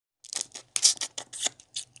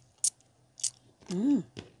Mm.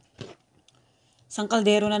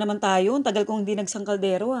 Sangkaldero na naman tayo. Ang tagal kong hindi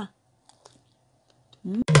nagsangkaldero ah.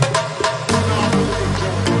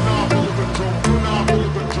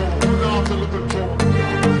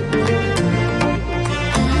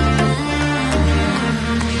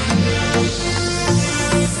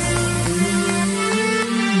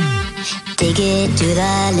 Take it to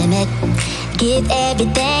the limit. Give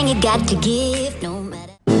everything you got to give, no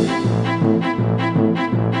matter.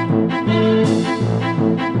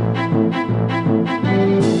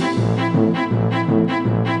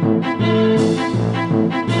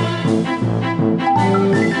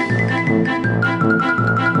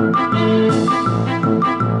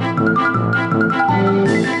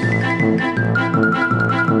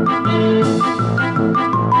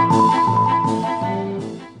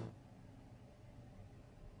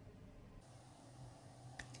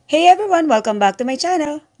 Hey everyone! Welcome back to my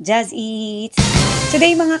channel, Jazz Eats!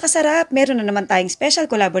 Today mga kasarap, meron na naman tayong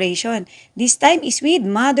special collaboration. This time is with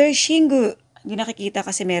Mother Shingu. Hindi nakikita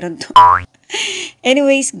kasi meron to.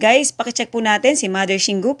 Anyways, guys, pakicheck po natin si Mother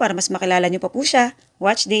Shingu para mas makilala nyo pa po siya.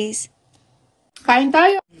 Watch this! Kain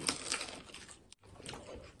tayo!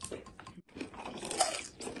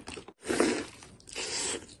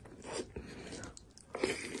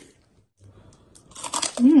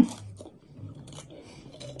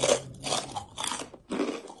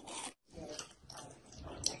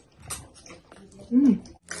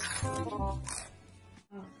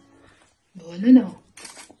 Wala na.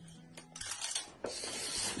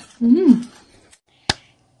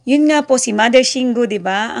 Yun nga po si Mother Shingu, 'di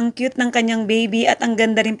ba? Ang cute ng kanyang baby at ang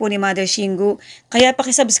ganda rin po ni Mother Shingu. Kaya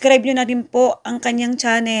paki-subscribe niyo na rin po ang kanyang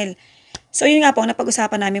channel. So yun nga po, ang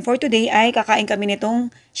napag-usapan namin for today ay kakain kami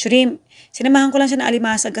nitong shrimp. Sinamahan ko lang siya ng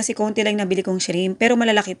alimasag kasi konti lang nabili kong shrimp, pero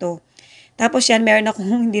malalaki to. Tapos yan, meron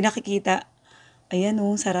akong hindi nakikita. Ayan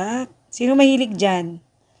oh, sarap. Sino mahilig dyan?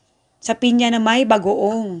 Sa pinya na may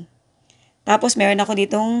bagoong. Tapos meron ako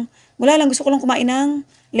ditong, wala lang, gusto ko lang kumain ng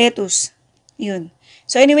lettuce. Yun.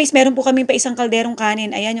 So anyways, meron po kami pa isang kalderong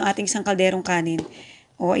kanin. Ayan yung ating isang kalderong kanin.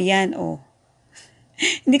 O, ayan, o.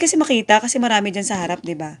 Hindi kasi makita kasi marami dyan sa harap,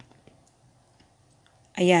 'di ba?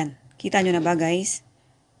 Ayan. Kita nyo na ba, guys?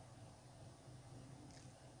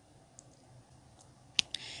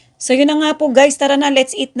 So yun na nga po, guys. Tara na,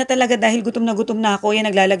 let's eat na talaga dahil gutom na ako. Yan,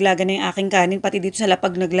 naglalaglagan na yung aking kanin. Pati dito sa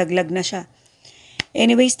lapag naglaglag na siya.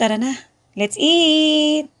 Anyways, tara na. Let's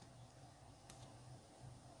eat!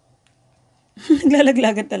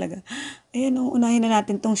 Naglalaglagan talaga. Ayan o, unahin na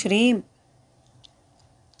natin tong shrimp.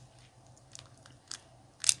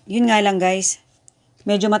 Yun nga lang guys,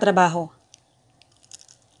 medyo matrabaho.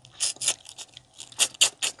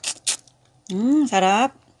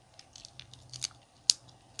 Sarap.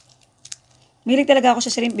 Milig talaga ako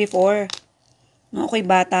sa shrimp before. Nung ako'y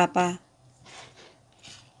bata pa.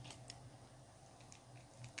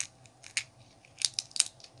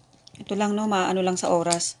 Ito lang no, maano lang sa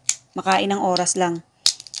oras. Makain ng oras lang.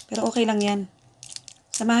 Pero okay lang yan.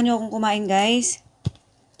 Samahan nyo akong kumain guys.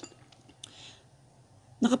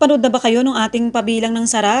 Nakapanood na ba kayo ng ating pabilang ng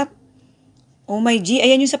sarap? Oh my G,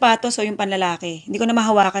 ayan yung sapatos o yung panlalaki. Hindi ko na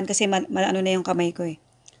mahawakan kasi ano na yung kamay ko eh.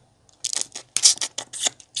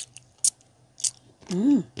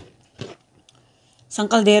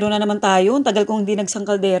 Sangkaldero na naman tayo. Ang tagal kong hindi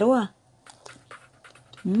nagsangkaldero ah.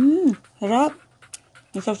 Sarap.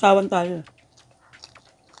 Nasasawan tayo.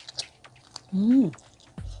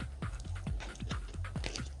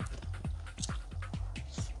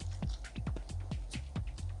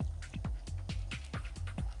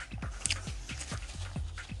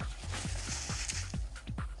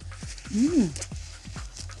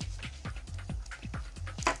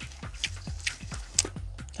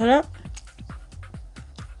 Sarap.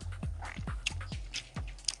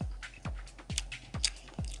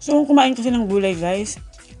 So, kung kumain kasi ng gulay, guys,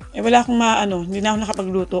 eh wala akong hindi na ako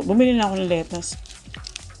nakapagluto. Bumili na ako ng lettuce.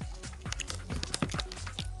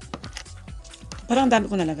 Parang ang dami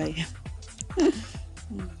ko nalagay.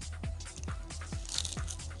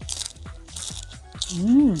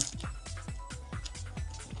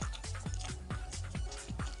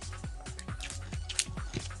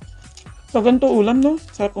 Pag ganito ulam, no?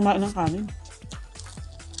 Sarap kumain ng kanin.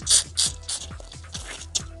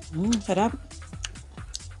 Sarap.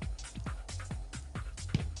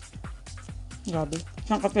 Grabe.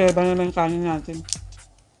 Isang kapeba naman yung kanin natin.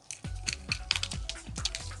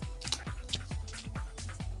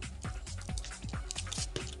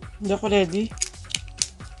 Hindi ako ready.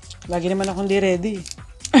 Lagi naman ako hindi ready.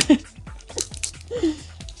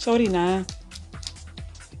 Sorry na.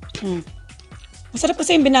 Masarap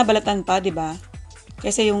kasi yung binabalatan pa, di ba?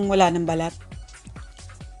 Kaysa yung wala ng balat.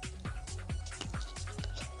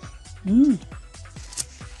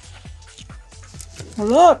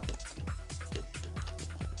 Sarap!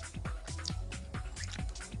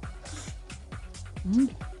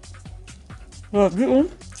 Grabe, oh.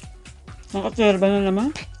 Nakaterba na naman.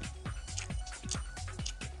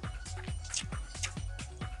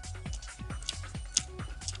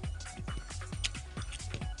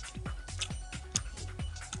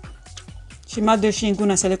 Si Mother Shinko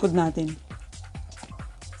nasa likod natin.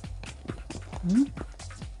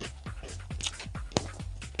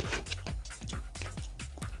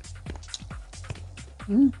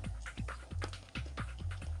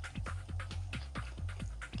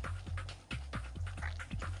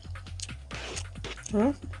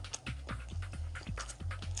 Sarap.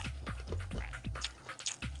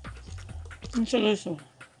 Ang sarap.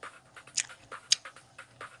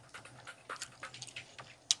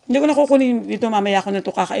 Hindi ko na kukunin dito, mamaya ko na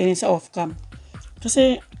ito kakainin sa off-cam.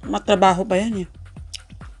 Kasi matrabaho pa yan eh.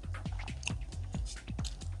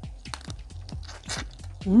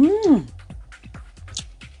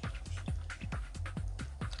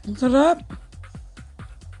 Ang sarap.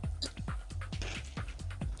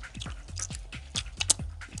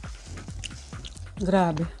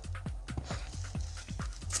 Grabe.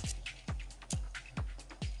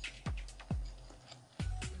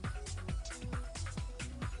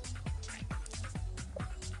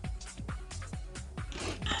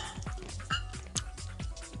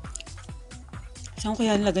 Saan ko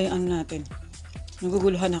kaya nilagay ang natin?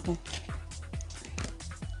 Naguguluhan ako.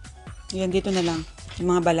 Yan, dito na lang.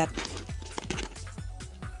 Yung mga balat.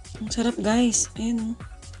 Ang sarap, guys. Ayan, oh.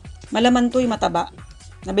 Malaman to, yung mataba.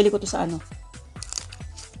 Nabili ko to sa ano.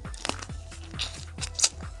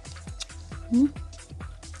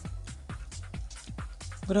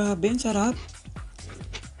 Grabe, ang sarap.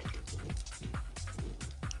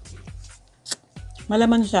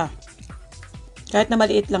 Malaman siya. Kahit na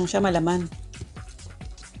maliit lang siya, malaman.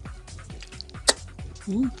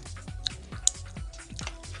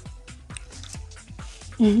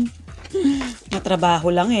 Matrabaho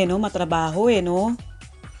lang eh, no? Matrabaho eh, no?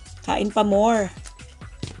 Kain pa more.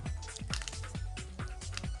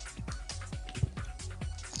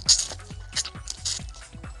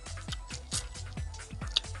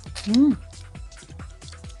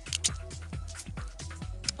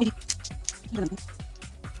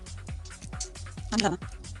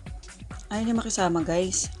 Ayaw niya makisama,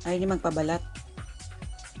 guys. Ayaw niya magpabalat.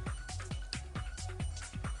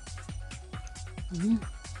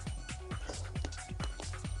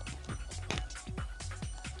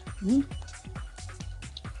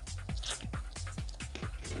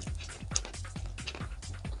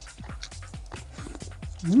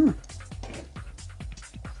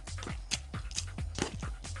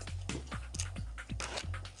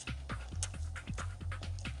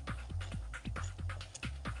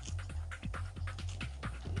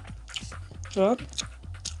 Sarap.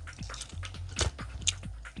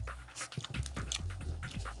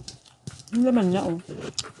 Ang laman niya, oh.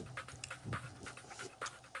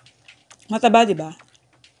 Mataba, di ba?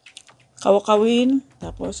 Kawakawin,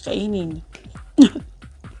 tapos kainin.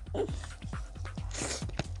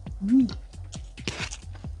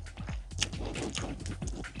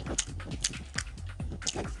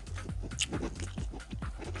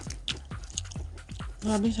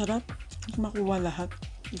 Grabe, sarap. Makuha lahat.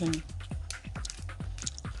 Ganyan.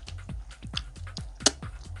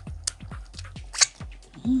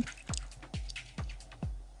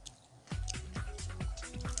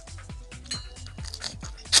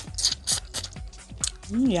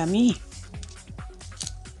 Yummy.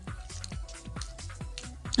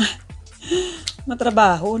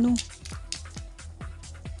 Matrabaho, no?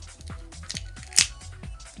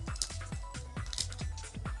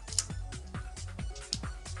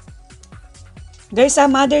 Guys, sa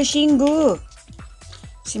Mother Shingo.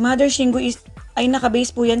 Si Mother Shingo ay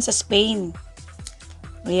nakabase po yan sa Spain.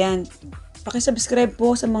 Ayan. Pakisubscribe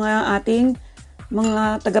po sa mga ating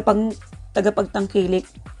mga tagapagtangkilik.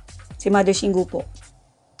 Si Mother Shingo po.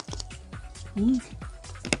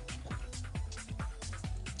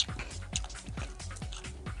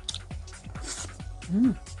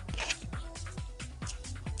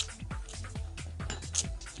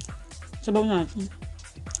 Sabaw natin.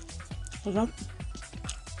 Sarap.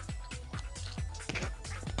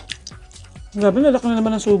 Grabe, lalaki na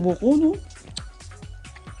naman ang subo ko, no?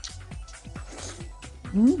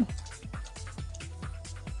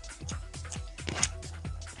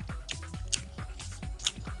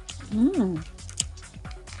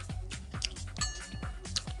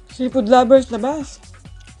 Seafood lovers labas.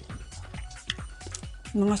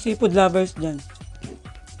 Mga seafood lovers dyan.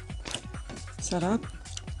 Sarap.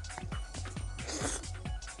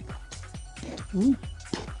 Mm.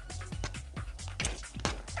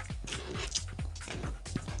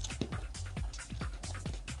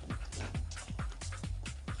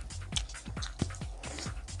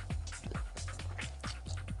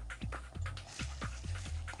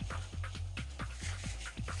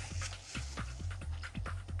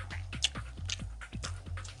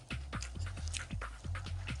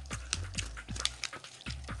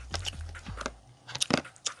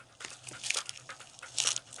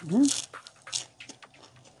 Mm.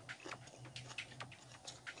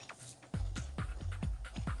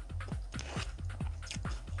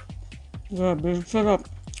 Grabe, sarap.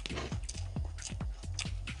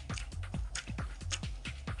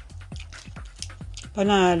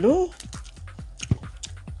 Panalo.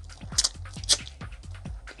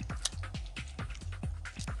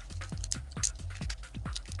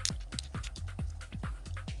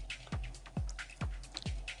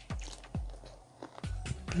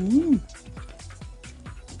 Mm.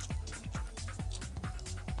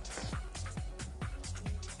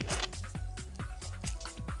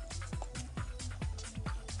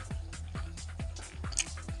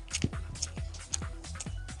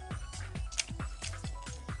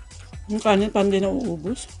 Yung kanin parang di na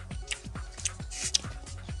uubos.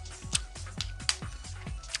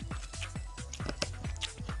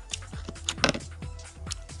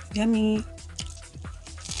 Yummy.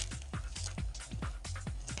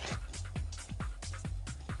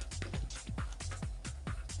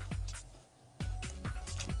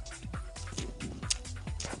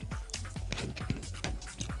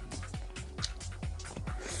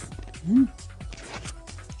 Mm.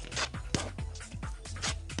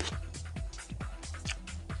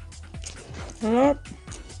 Sarap.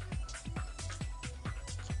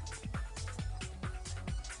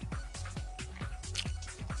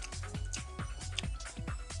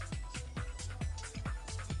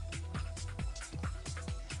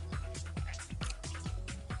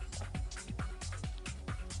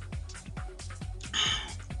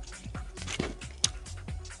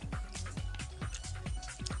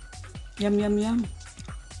 Yum, yum, yum.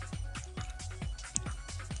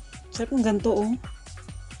 Sarap ng ganito, oh.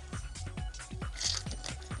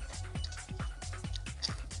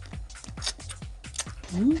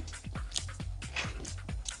 Mm.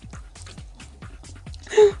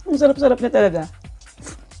 Ang sarap-sarap na talaga.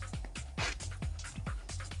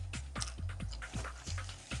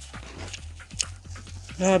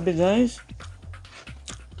 Grabe, guys.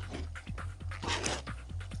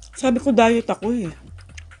 Sabi ko diet ako eh.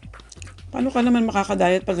 Paano ka naman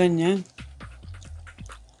makaka-diet pag ganyan?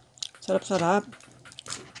 Sarap-sarap.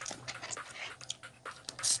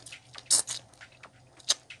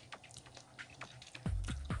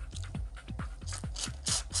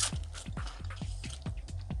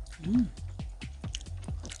 Mm.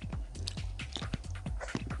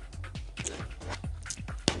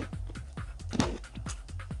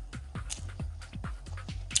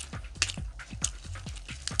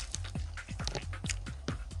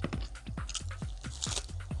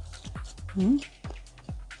 Mm.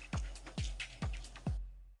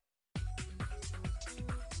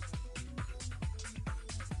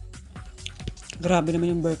 Grabe naman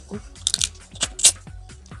yung burp ko.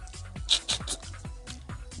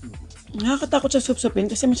 Nakakatakot sa supsupin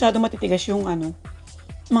kasi masyado matitigas yung ano,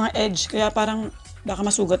 mga edge. Kaya parang baka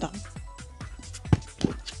masugat ako.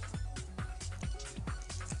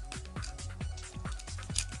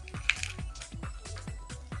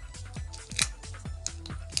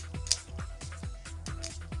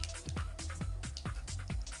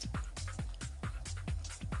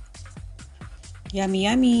 Yummy,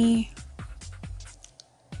 yummy.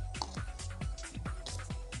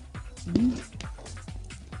 Mm.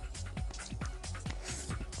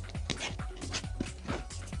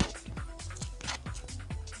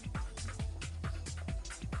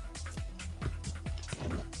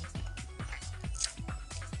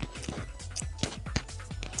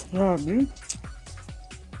 Grabe.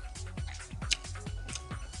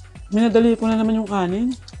 Minadali ko na naman yung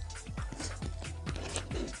kanin.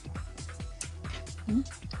 Hmm?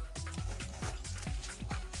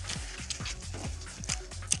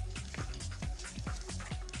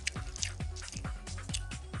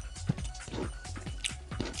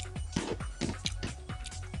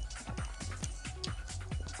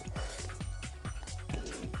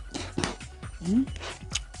 Hmm?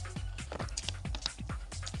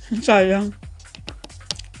 Sayang.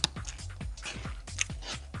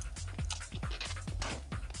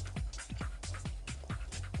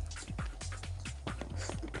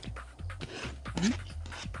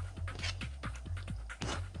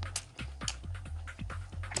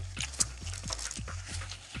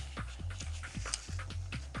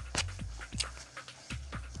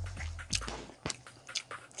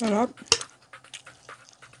 Sarap.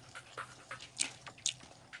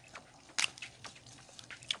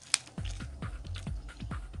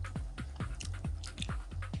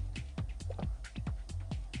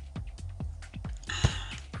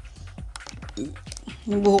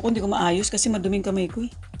 Yung buhok ko hindi ko maayos kasi maduming kamay ko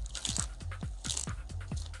eh.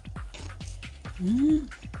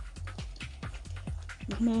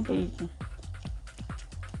 Meron pa dito.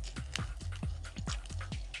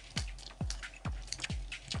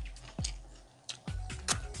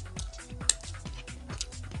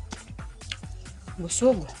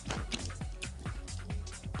 Busog.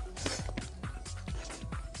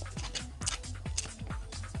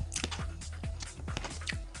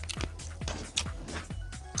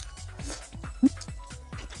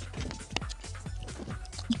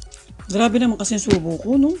 Grabe naman kasi yung subo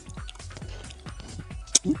ko, no?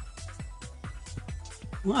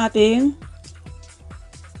 Ang ating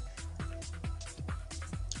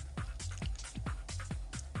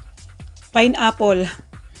pineapple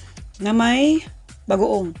na may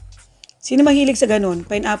bagoong. Sino mahilig sa ganun?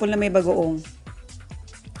 Pineapple na may bagoong.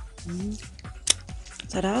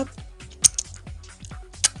 Sarap.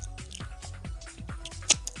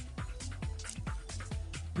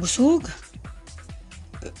 Busog.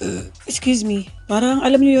 Excuse me. Parang,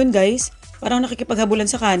 alam nyo yun guys, parang nakikipaghabulan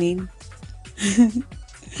sa kanin.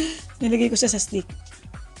 Nilagay ko siya sa stick.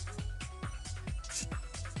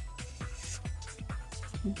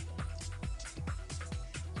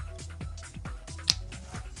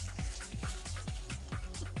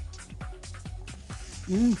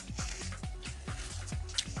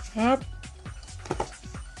 Sarap.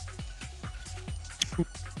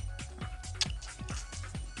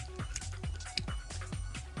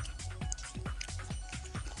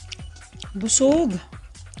 Busog.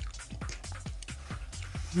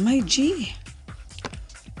 My G.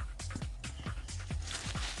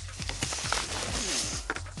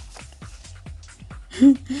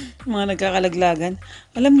 Mga nagkakalaglagan.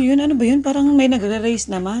 Alam niyo yun, ano ba yun? Parang may nagre-race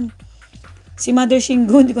naman. Si Mother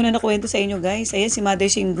Shingu, hindi ko na nakwento sa inyo guys. Ayan si Mother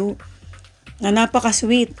Shingu. Na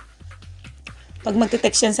napaka-sweet. Pag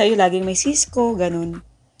magte-text yan sa'yo, laging may Cisco, ganun.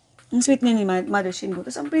 Ang sweet niya ni Mother Shingu.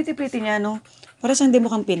 Tapos ang pretty-pretty niya, no? Para siyang di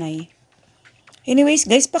mukhang Pinay. Anyways,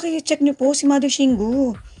 guys, paki-check nyo po si Mother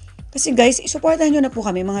Shingu. Kasi guys, isuportahan nyo na po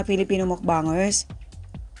kami mga Filipino mukbangers.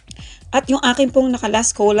 At yung akin pong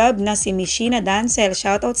naka-last collab na si Mishina Dancel.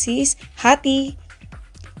 Shoutout sis, Hati.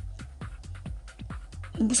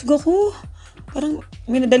 Busog ako. Parang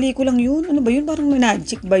minadali ko lang yun. Ano ba yun? Parang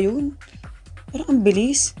magic ba yun? Parang ang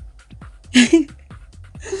bilis.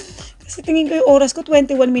 Kasi tingin ko yung oras ko,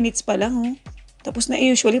 21 minutes pa lang. Oh. Tapos na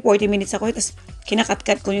usually 40 minutes ako. Tapos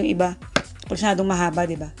kinakat-cut ko yung iba. Masyadong mahaba,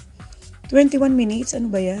 di ba? 21 minutes,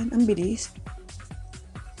 ano ba yan? Ang bilis.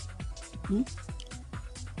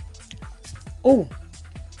 Oh!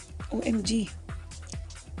 OMG.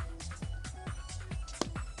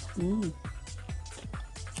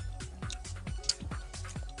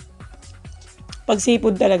 Pag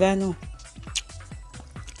seafood talaga, no?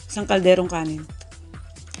 Isang kalderong kanin.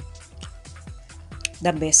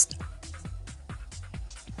 The best.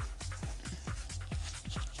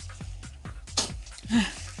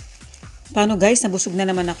 Paano guys, nabusog na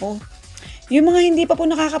naman ako. Yung mga hindi pa po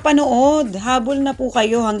nakakapanood, habol na po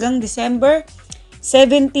kayo hanggang December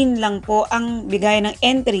 17 lang po ang bigay ng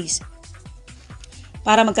entries.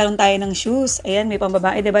 Para magkaroon tayo ng shoes. Ayan, may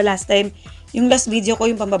pambabae. Diba last time, yung last video ko,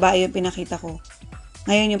 yung pambabae yung pinakita ko.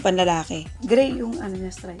 Ngayon yung panlalaki. Gray yung ano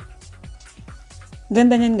niya, stripe.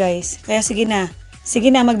 Ganda niyan guys. Kaya sige na.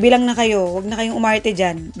 Sige na, magbilang na kayo. Huwag na kayong umarte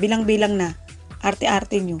dyan. Bilang-bilang na.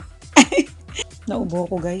 Arte-arte nyo. Naubo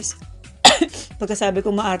ko guys. Pagkasabi ko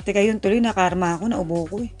maarte kayo, tuloy nakarma ako, naubo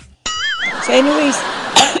ko eh. So anyways,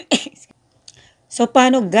 so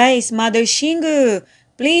paano guys, Mother Shingu,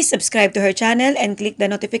 please subscribe to her channel and click the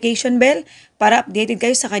notification bell para updated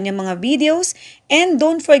kayo sa kanyang mga videos. And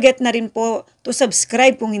don't forget na rin po to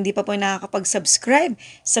subscribe kung hindi pa po nakakapag-subscribe.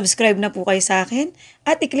 Subscribe na po kayo sa akin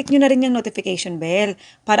at i-click nyo na rin yung notification bell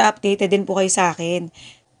para updated din po kayo sa akin.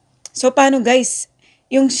 So paano guys,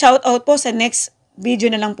 yung shoutout po sa next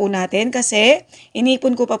video na lang po natin kasi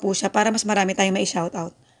inipon ko pa po siya para mas marami tayong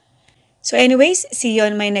mai-shoutout. So anyways, see you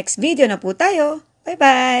on my next video na po tayo.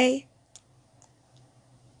 Bye-bye!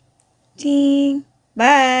 Ching!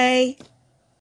 Bye!